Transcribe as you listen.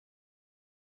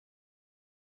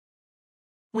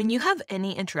When you have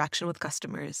any interaction with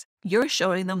customers, you're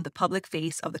showing them the public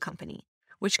face of the company,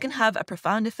 which can have a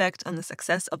profound effect on the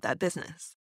success of that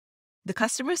business. The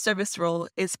customer service role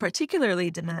is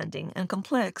particularly demanding and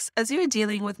complex as you're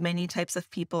dealing with many types of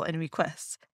people and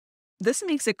requests. This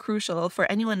makes it crucial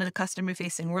for anyone in a customer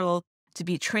facing role to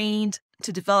be trained,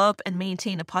 to develop and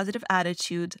maintain a positive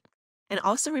attitude, and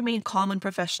also remain calm and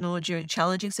professional during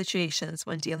challenging situations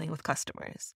when dealing with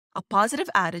customers. A positive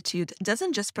attitude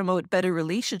doesn't just promote better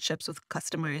relationships with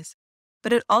customers,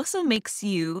 but it also makes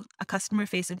you, a customer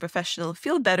facing professional,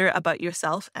 feel better about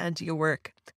yourself and your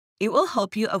work. It will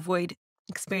help you avoid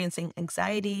experiencing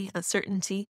anxiety,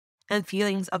 uncertainty, and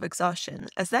feelings of exhaustion,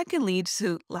 as that can lead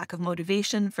to lack of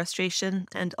motivation, frustration,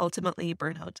 and ultimately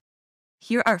burnout.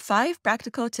 Here are 5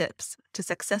 practical tips to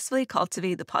successfully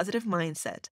cultivate the positive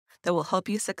mindset that will help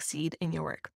you succeed in your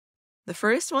work. The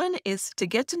first one is to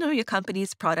get to know your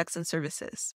company's products and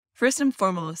services. First and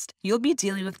foremost, you'll be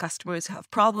dealing with customers who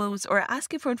have problems or are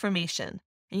asking for information,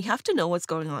 and you have to know what's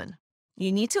going on.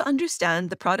 You need to understand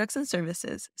the products and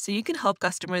services so you can help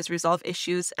customers resolve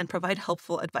issues and provide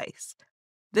helpful advice.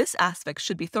 This aspect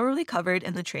should be thoroughly covered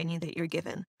in the training that you're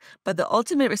given, but the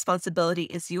ultimate responsibility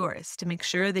is yours to make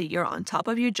sure that you're on top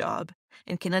of your job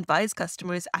and can advise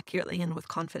customers accurately and with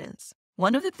confidence.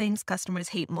 One of the things customers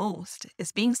hate most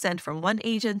is being sent from one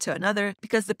agent to another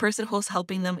because the person who's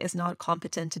helping them is not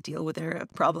competent to deal with their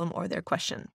problem or their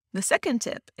question. The second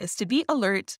tip is to be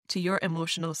alert to your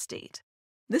emotional state.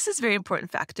 This is a very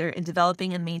important factor in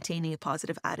developing and maintaining a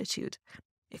positive attitude.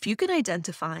 If you can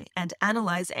identify and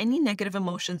analyze any negative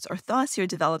emotions or thoughts you're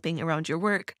developing around your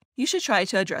work, you should try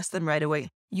to address them right away.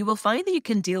 You will find that you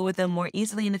can deal with them more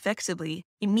easily and effectively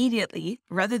immediately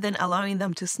rather than allowing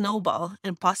them to snowball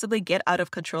and possibly get out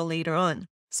of control later on.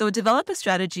 So develop a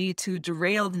strategy to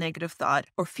derail the negative thought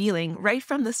or feeling right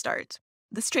from the start.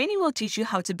 This training will teach you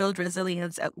how to build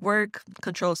resilience at work,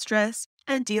 control stress,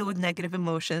 and deal with negative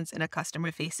emotions in a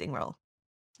customer-facing role.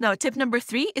 Now, tip number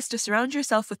 3 is to surround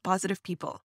yourself with positive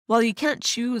people. While you can't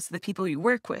choose the people you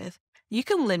work with, you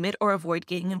can limit or avoid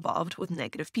getting involved with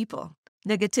negative people.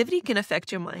 Negativity can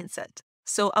affect your mindset,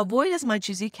 so avoid as much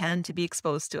as you can to be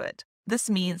exposed to it. This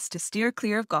means to steer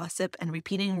clear of gossip and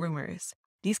repeating rumors.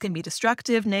 These can be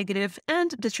destructive, negative,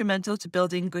 and detrimental to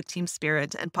building good team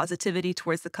spirit and positivity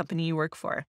towards the company you work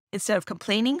for. Instead of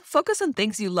complaining, focus on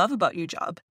things you love about your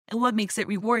job and what makes it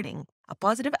rewarding. A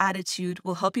positive attitude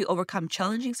will help you overcome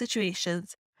challenging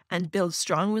situations and build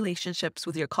strong relationships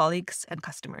with your colleagues and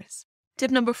customers.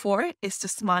 Tip number 4 is to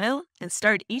smile and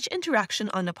start each interaction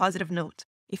on a positive note.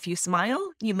 If you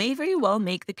smile, you may very well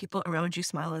make the people around you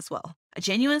smile as well. A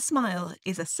genuine smile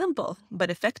is a simple but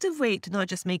effective way to not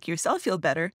just make yourself feel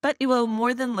better, but it will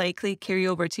more than likely carry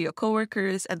over to your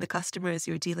coworkers and the customers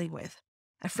you're dealing with.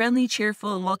 A friendly,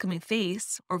 cheerful, and welcoming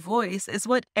face or voice is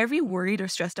what every worried or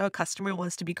stressed out customer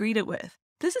wants to be greeted with.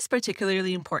 This is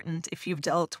particularly important if you've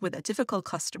dealt with a difficult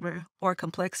customer or a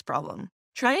complex problem.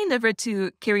 Try never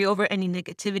to carry over any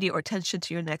negativity or tension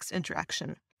to your next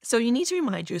interaction. So you need to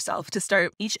remind yourself to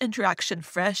start each interaction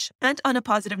fresh and on a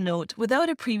positive note without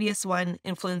a previous one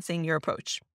influencing your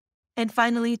approach. And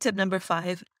finally, tip number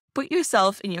 5, put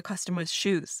yourself in your customer's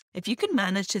shoes. If you can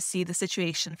manage to see the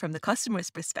situation from the customer's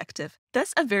perspective,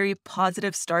 that's a very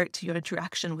positive start to your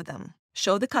interaction with them.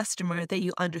 Show the customer that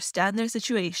you understand their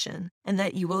situation and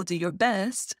that you will do your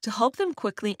best to help them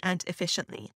quickly and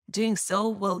efficiently. Doing so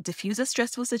will diffuse a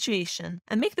stressful situation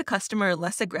and make the customer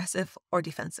less aggressive or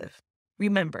defensive.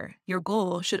 Remember, your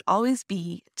goal should always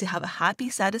be to have a happy,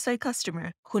 satisfied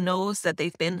customer who knows that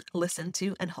they've been listened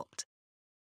to and helped.